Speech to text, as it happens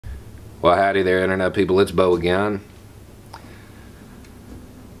Well, howdy there, Internet people. It's Bo again.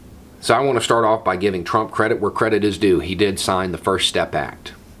 So I want to start off by giving Trump credit where credit is due. He did sign the First Step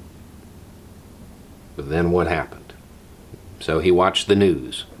Act. But then what happened? So he watched the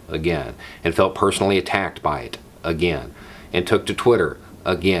news again and felt personally attacked by it again and took to Twitter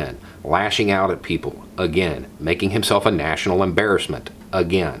again, lashing out at people again, making himself a national embarrassment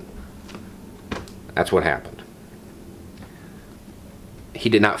again. That's what happened. He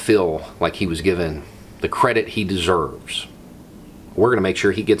did not feel like he was given the credit he deserves. We're going to make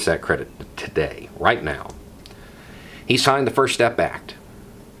sure he gets that credit today, right now. He signed the First Step Act.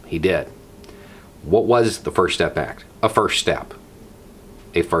 He did. What was the First Step Act? A first step.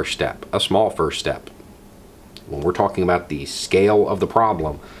 A first step. A small first step. When we're talking about the scale of the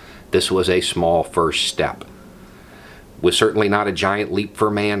problem, this was a small first step. It was certainly not a giant leap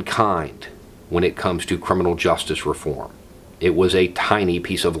for mankind when it comes to criminal justice reform. It was a tiny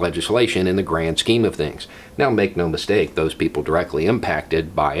piece of legislation in the grand scheme of things. Now, make no mistake, those people directly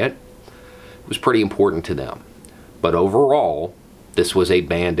impacted by it, it was pretty important to them. But overall, this was a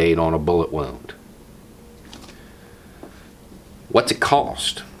Band-Aid on a bullet wound. What's it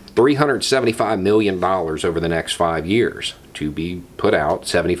cost? $375 million over the next 5 years to be put out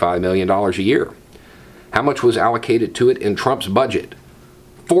 $75 million a year. How much was allocated to it in Trump's budget?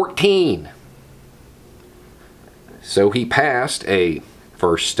 14. So he passed a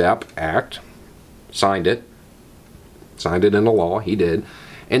First Step Act, signed it into law, he did,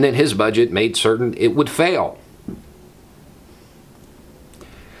 and then his budget made certain it would fail.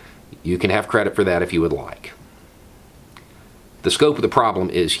 You can have credit for that if you would like. The scope of the problem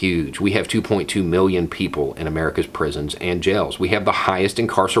is huge. We have 2.2 million people in America's prisons and jails. We have the highest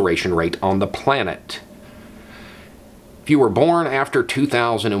incarceration rate on the planet. If you were born after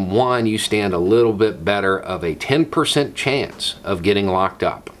 2001, you stand a little bit better of a 10% chance of getting locked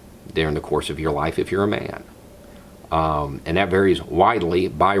up during the course of your life if you're a man. And that varies widely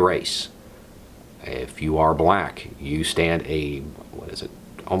by race. If you are black, you stand a,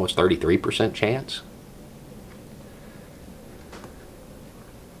 almost 33% chance?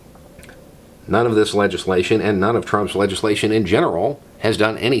 None of this legislation and none of Trump's legislation in general has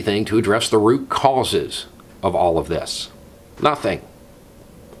done anything to address the root causes of all of this. Nothing.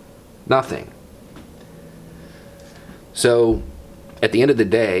 Nothing. So, at the end of the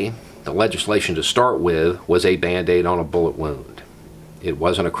day, the legislation to start with was a Band-Aid on a bullet wound. It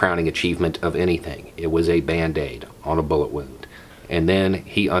wasn't a crowning achievement of anything. It was a Band-Aid on a bullet wound. And then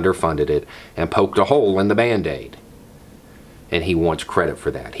he underfunded it and poked a hole in the Band-Aid. And he wants credit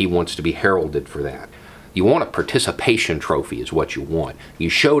for that. He wants to be heralded for that. You want a participation trophy is what you want. You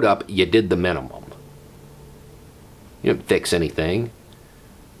showed up, you did the minimum. You didn't fix anything.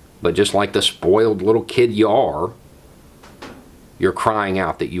 But just like the spoiled little kid you are, you're crying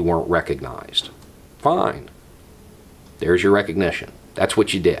out that you weren't recognized. Fine. There's your recognition. That's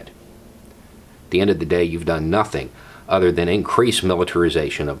what you did. At the end of the day, you've done nothing other than increase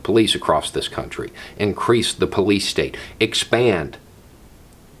militarization of police across this country, increase the police state, expand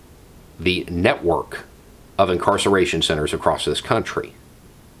the network of incarceration centers across this country,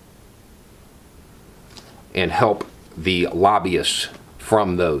 and help the lobbyists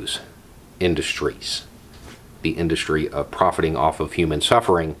from those industries, the industry of profiting off of human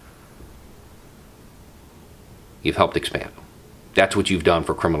suffering. You've helped expand them. That's what you've done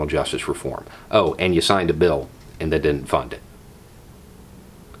for criminal justice reform. Oh, and you signed a bill and they didn't fund it.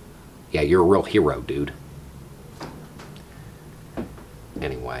 Yeah, you're a real hero, dude.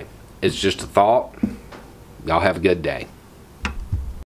 Anyway, it's just a thought. Y'all have a good day.